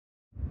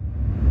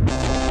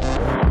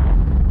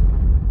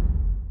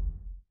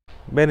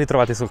Ben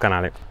ritrovati sul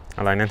canale.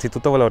 Allora,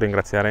 innanzitutto volevo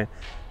ringraziare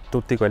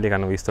tutti quelli che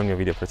hanno visto il mio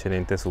video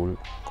precedente sul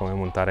come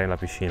montare la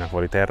piscina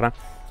fuori terra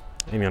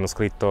e mi hanno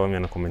scritto, mi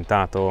hanno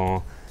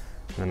commentato,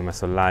 mi hanno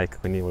messo il like,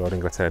 quindi volevo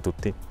ringraziare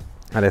tutti.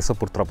 Adesso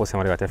purtroppo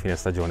siamo arrivati a fine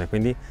stagione,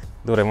 quindi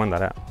dovremo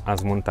andare a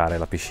smontare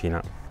la piscina,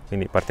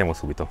 quindi partiamo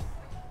subito.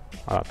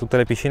 Allora, tutte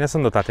le piscine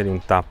sono dotate di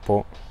un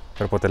tappo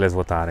per poterle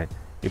svuotare.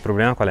 Il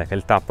problema qual è? Che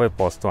il tappo è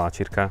posto a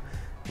circa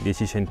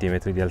 10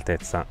 cm di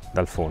altezza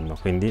dal fondo,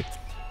 quindi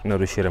non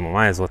riusciremo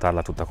mai a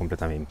svuotarla tutta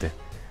completamente.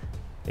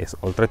 E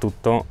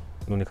oltretutto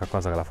l'unica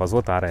cosa che la fa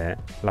svuotare è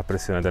la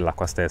pressione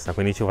dell'acqua stessa,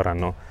 quindi ci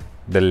vorranno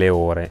delle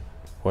ore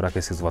ora che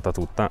si svuota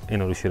tutta e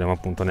non riusciremo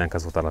appunto neanche a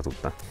svuotarla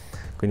tutta.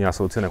 Quindi la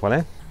soluzione qual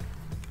è?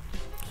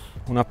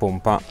 Una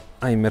pompa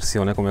a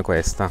immersione come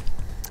questa,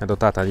 è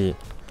dotata di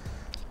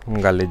un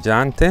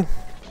galleggiante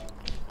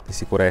di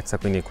sicurezza,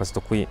 quindi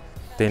questo qui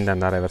tende ad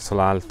andare verso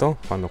l'alto,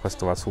 quando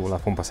questo va su la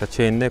pompa si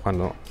accende,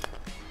 quando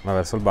va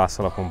verso il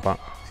basso la pompa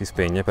si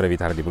spegne per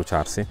evitare di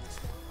bruciarsi.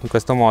 In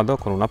questo modo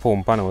con una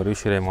pompa noi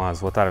riusciremo a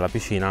svuotare la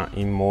piscina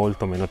in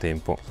molto meno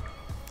tempo.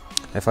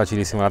 È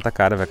facilissimo da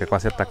attaccare perché qua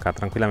si attacca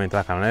tranquillamente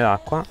la canna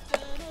dell'acqua,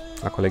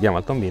 la colleghiamo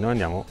al tombino e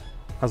andiamo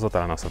a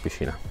svuotare la nostra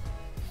piscina.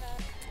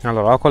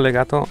 Allora, ho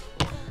collegato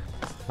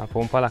la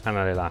pompa alla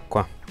canna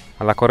dell'acqua.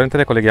 Alla corrente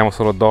le colleghiamo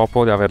solo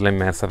dopo di averla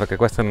immersa, perché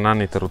queste non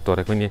hanno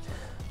interruttore, quindi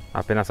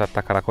appena si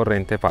attacca la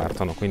corrente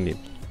partono.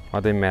 Quindi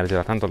vado a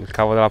immergerla, tanto il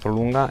cavo della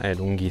prolunga è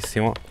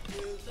lunghissimo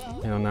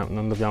e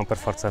non dobbiamo per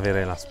forza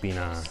avere la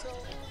spina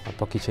a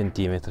pochi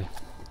centimetri.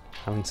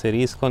 La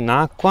inserisco in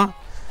acqua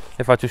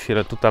e faccio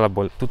uscire tutte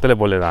le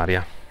bolle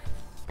d'aria.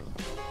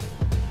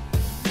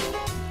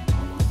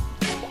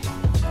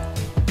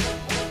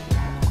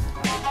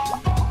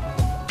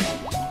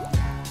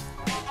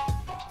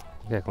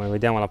 Come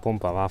vediamo la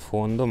pompa va a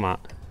fondo, ma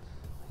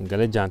il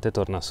galleggiante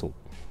torna su.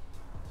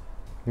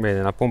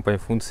 Bene, la pompa è in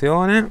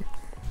funzione.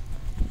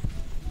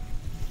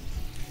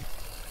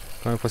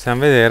 Come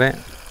possiamo vedere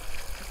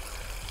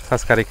sta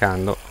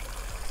scaricando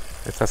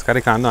e sta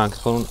scaricando anche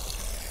con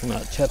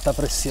una certa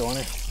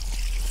pressione.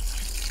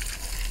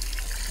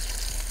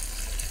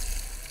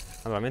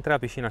 Allora, mentre la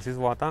piscina si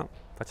svuota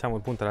facciamo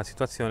il punto della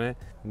situazione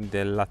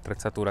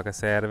dell'attrezzatura che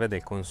serve,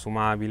 del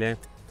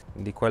consumabile,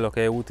 di quello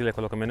che è utile,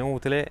 quello che è meno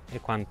utile e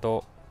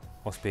quanto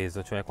ho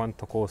speso, cioè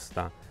quanto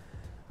costa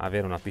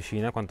avere una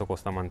piscina e quanto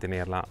costa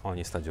mantenerla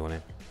ogni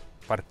stagione.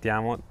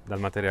 Partiamo dal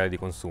materiale di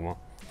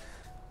consumo.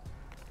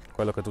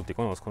 Quello che tutti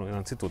conoscono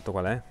innanzitutto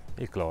qual è?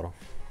 Il cloro.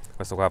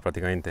 Questo qua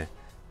praticamente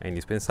è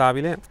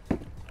indispensabile,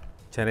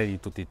 ce n'è di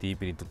tutti i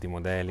tipi, di tutti i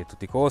modelli,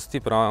 tutti i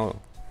costi, però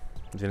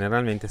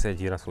generalmente si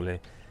aggira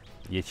sulle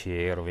 10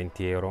 euro,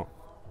 20 euro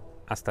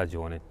a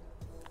stagione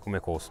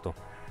come costo.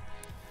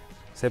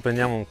 Se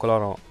prendiamo un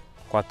cloro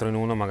 4 in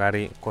 1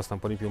 magari costa un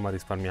po' di più, ma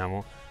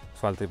risparmiamo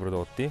su altri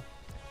prodotti,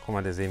 come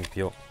ad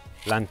esempio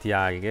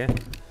l'antialghe,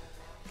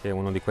 che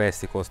uno di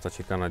questi costa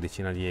circa una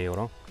decina di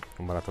euro,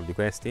 un barattolo di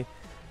questi.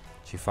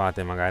 Ci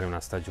fate magari una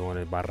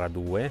stagione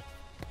 /2,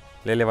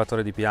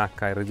 l'elevatore di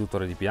pH e il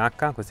riduttore di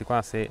pH. Questi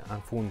qua, se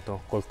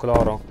appunto col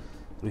cloro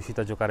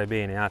riuscite a giocare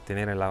bene a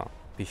tenere la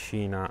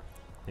piscina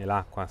e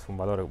l'acqua su un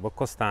valore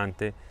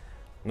costante,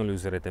 non li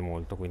userete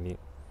molto, quindi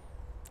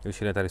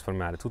riuscirete a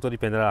risparmiare. Tutto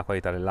dipende dalla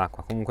qualità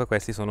dell'acqua. Comunque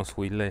questi sono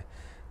sulle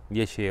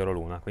 10 euro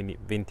l'una, quindi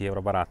 20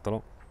 euro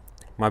barattolo,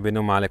 ma bene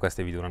o male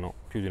queste vi durano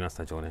più di una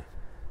stagione.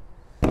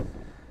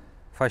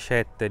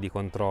 Fascette di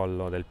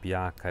controllo del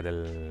pH e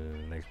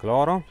del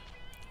cloro.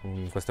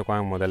 Questo qua è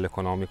un modello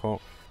economico,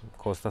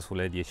 costa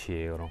sulle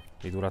 10 euro,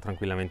 vi dura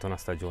tranquillamente una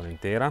stagione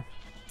intera,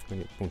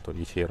 quindi appunto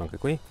 10 euro anche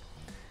qui.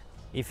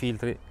 I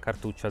filtri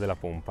cartuccia della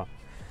pompa,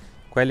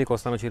 quelli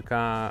costano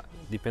circa,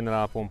 dipende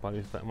dalla pompa,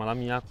 ma la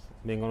mia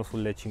vengono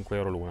sulle 5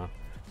 euro l'una.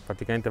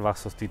 Praticamente va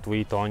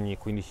sostituito ogni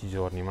 15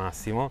 giorni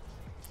massimo,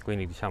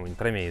 quindi diciamo in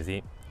 3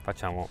 mesi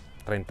facciamo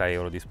 30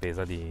 euro di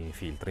spesa di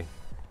filtri.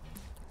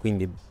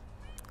 Quindi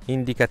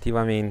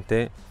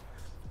indicativamente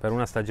per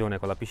una stagione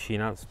con la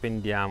piscina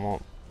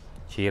spendiamo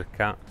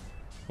circa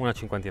una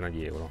cinquantina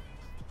di euro,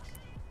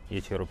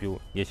 10 euro più,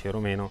 10 euro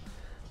meno,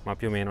 ma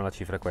più o meno la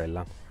cifra è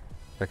quella,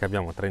 perché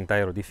abbiamo 30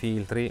 euro di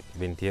filtri,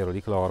 20 euro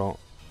di cloro,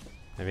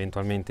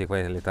 eventualmente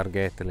le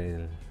targhette,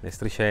 le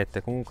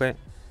striscette, comunque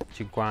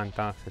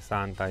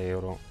 50-60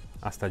 euro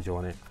a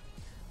stagione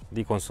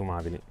di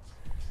consumabili.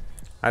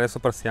 Adesso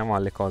passiamo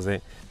alle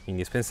cose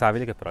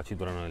indispensabili che però ci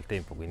durano nel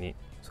tempo, quindi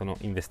sono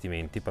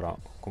investimenti, però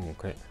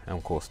comunque è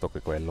un costo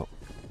che quello.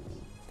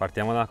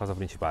 Partiamo dalla cosa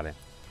principale,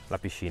 la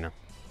piscina.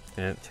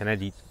 Ce n'è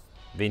di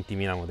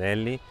 20.000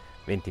 modelli,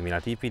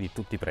 20.000 tipi, di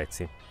tutti i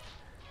prezzi.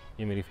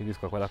 Io mi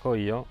riferisco a quella che ho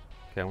io,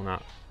 che è una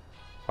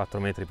 4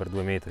 metri x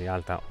 2 metri,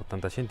 alta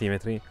 80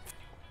 cm,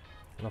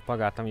 l'ho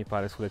pagata mi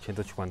pare sulle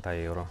 150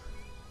 euro,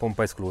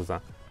 pompa esclusa.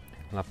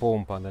 La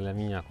pompa della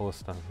mia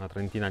costa una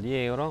trentina di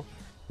euro,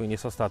 quindi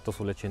sono stato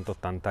sulle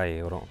 180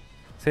 euro,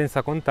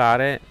 senza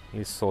contare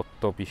il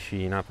sotto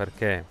piscina,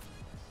 perché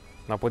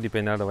dopo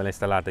dipende da dove la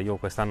installate. Io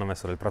quest'anno ho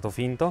messo del prato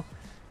finto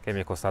che mi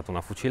è costato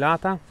una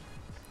fucilata,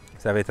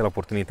 Se avete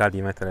l'opportunità di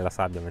mettere la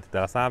sabbia, mettete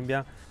la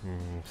sabbia.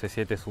 Se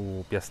siete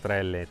su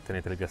piastrelle,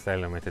 tenete le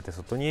piastrelle, non mettete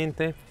sotto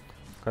niente.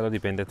 Quello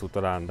dipende tutto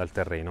dal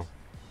terreno.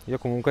 Io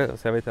comunque,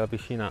 se avete la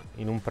piscina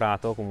in un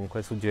prato,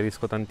 comunque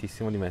suggerisco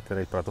tantissimo di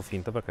mettere il prato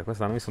finto, perché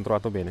quest'anno mi sono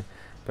trovato bene,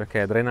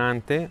 perché è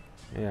drenante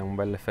e ha un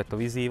bel effetto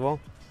visivo,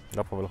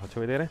 dopo ve lo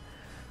faccio vedere,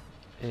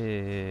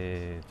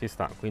 e ci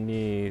sta,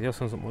 quindi io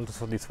sono molto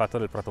soddisfatto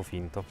del prato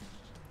finto.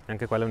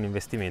 Anche quello è un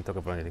investimento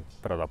che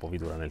però dopo vi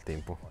dura nel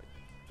tempo.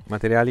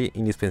 Materiali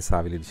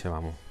indispensabili,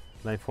 dicevamo.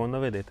 Là in fondo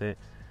vedete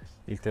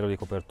il telo di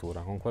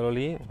copertura, con quello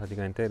lì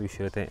praticamente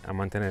riuscirete a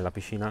mantenere la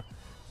piscina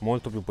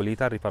molto più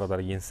pulita al riparo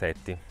dagli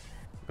insetti,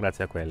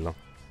 grazie a quello.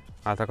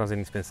 Altra cosa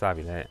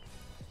indispensabile è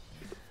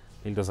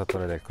il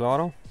dosatore del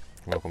cloro.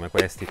 Uno come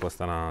questi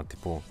costano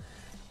tipo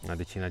una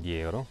decina di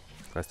euro,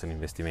 questo è un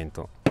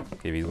investimento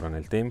che vi dura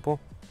nel tempo.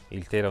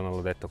 Il telo, non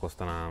l'ho detto,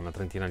 costa una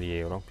trentina di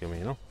euro più o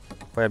meno.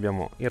 Poi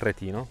abbiamo il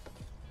retino,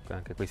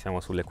 anche qui siamo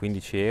sulle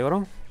 15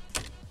 euro.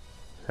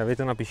 Se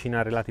avete una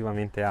piscina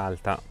relativamente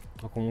alta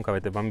o comunque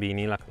avete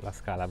bambini, la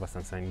scala è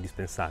abbastanza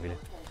indispensabile.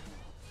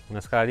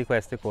 Una scala di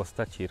queste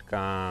costa circa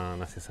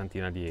una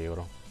sessantina di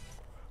euro,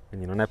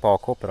 quindi non è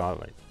poco, però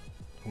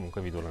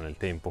comunque vi dura nel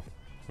tempo.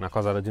 Una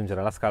cosa da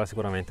aggiungere alla scala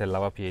sicuramente è il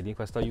lavapiedi.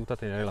 Questo aiuta a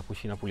tenere la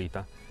piscina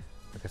pulita,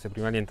 perché se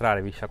prima di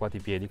entrare vi sciacquate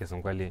i piedi, che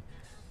sono quelli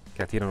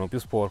che attirano più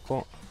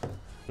sporco,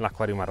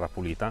 l'acqua rimarrà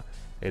pulita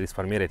e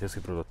risparmierete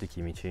sui prodotti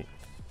chimici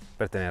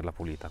per tenerla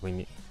pulita.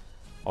 Quindi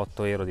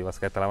 8 euro di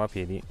vaschetta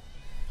lavapiedi,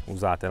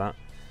 usatela,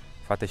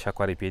 fate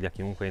sciacquare i piedi a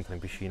chiunque entra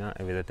in piscina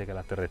e vedete che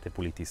la terrete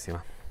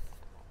pulitissima.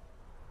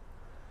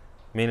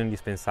 Meno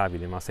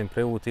indispensabili ma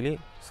sempre utili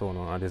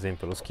sono ad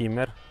esempio lo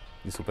skimmer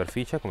di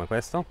superficie, come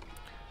questo,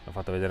 l'ho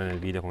fatto vedere nel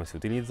video come si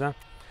utilizza.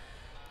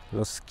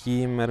 Lo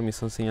skimmer, mi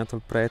sono segnato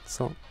il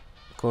prezzo,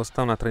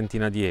 costa una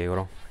trentina di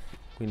euro,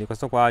 quindi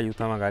questo qua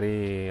aiuta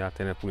magari a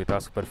tenere pulita la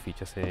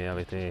superficie se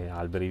avete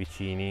alberi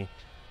vicini,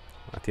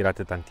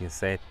 attirate tanti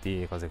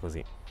insetti e cose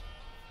così.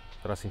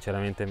 Però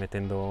sinceramente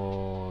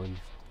mettendo il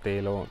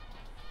telo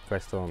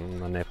questo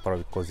non è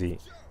proprio così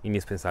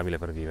indispensabile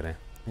per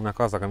vivere. Una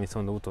cosa che mi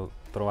sono dovuto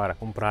trovare a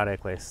comprare è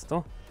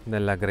questo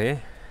della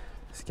Gre,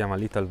 si chiama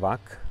Little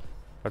Vac,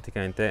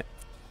 praticamente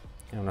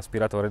è un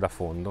aspiratore da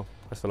fondo.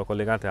 Questo lo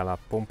collegate alla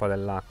pompa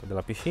dell'acqua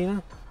della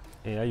piscina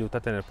e aiuta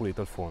a tenere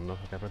pulito il fondo,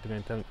 perché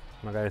praticamente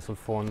magari sul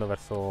fondo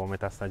verso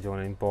metà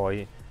stagione in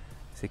poi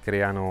si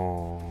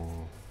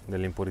creano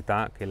delle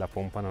impurità che la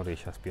pompa non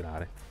riesce a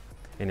aspirare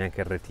e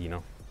neanche il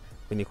retino,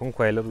 quindi con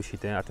quello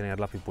riuscite a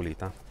tenerla più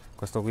pulita.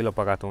 Questo qui l'ho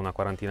pagato una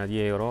quarantina di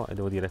euro e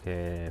devo dire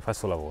che fa il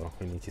suo lavoro,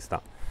 quindi ci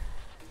sta.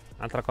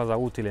 Altra cosa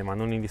utile ma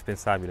non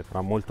indispensabile,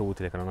 però molto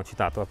utile, che non ho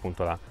citato, è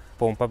appunto la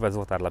pompa per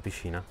svuotare la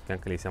piscina, che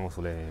anche lì siamo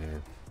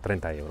sulle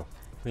 30 euro.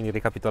 Quindi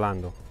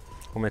ricapitolando,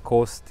 come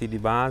costi di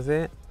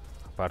base,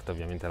 a parte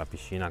ovviamente la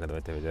piscina che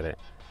dovete vedere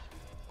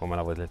come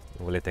la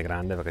volete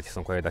grande, perché ci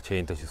sono quelle da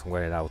 100, ci sono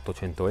quelle da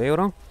 800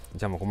 euro.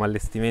 Diciamo come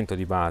allestimento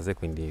di base,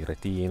 quindi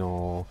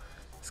retino,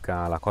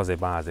 scala, cose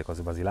base,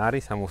 cose basilari,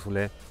 siamo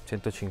sulle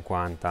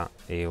 150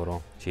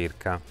 euro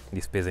circa di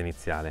spesa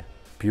iniziale,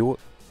 più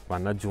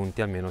vanno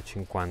aggiunti almeno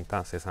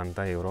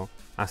 50-60 euro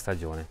a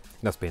stagione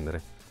da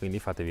spendere. Quindi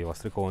fatevi i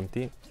vostri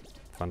conti,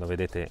 quando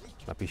vedete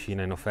la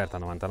piscina in offerta a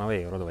 99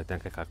 euro dovete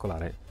anche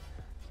calcolare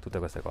tutte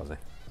queste cose.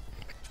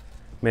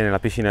 Bene, la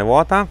piscina è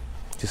vuota,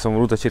 ci sono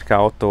volute circa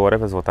 8 ore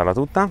per svuotarla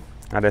tutta.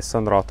 Adesso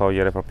andrò a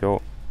togliere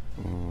proprio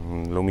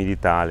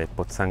l'umidità, le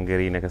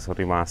pozzangherine che sono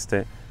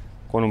rimaste,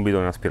 con un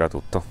bidone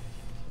aspiratutto.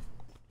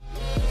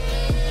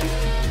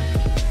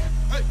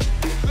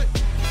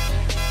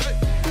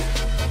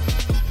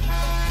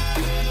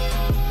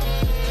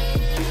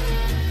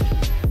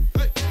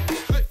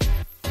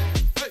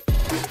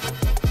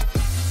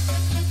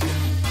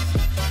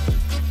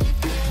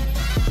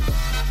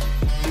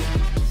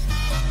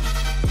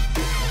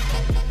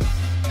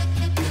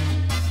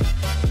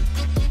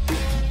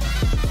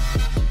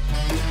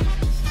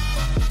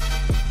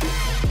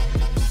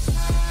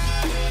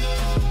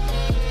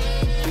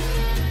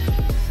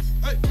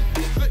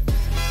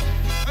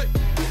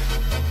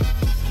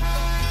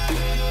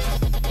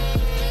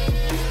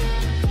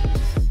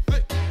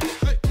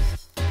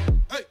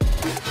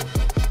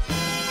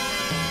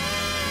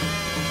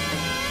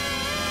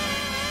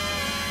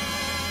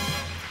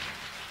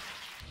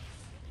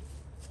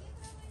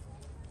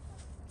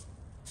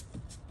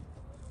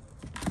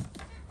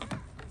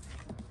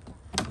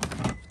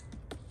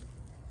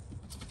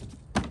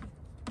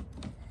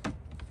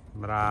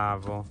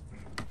 Bravo!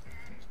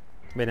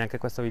 Bene, anche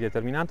questo video è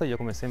terminato. Io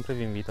come sempre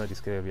vi invito ad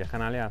iscrivervi al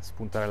canale e a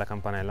spuntare la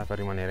campanella per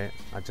rimanere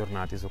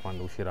aggiornati su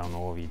quando uscirà un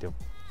nuovo video.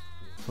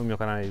 Sul mio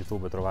canale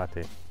YouTube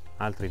trovate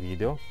altri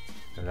video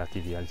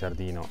relativi al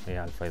giardino e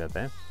al fai da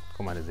te,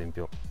 come ad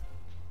esempio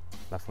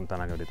la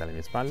fontana che vedete alle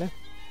mie spalle.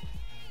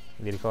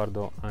 Vi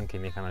ricordo anche i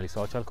miei canali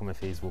social come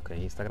Facebook e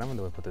Instagram,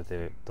 dove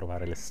potete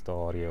trovare le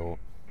storie o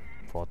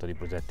foto di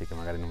progetti che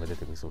magari non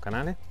vedete qui sul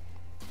canale.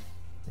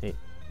 E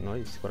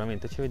noi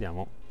sicuramente ci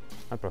vediamo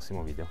al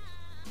prossimo video.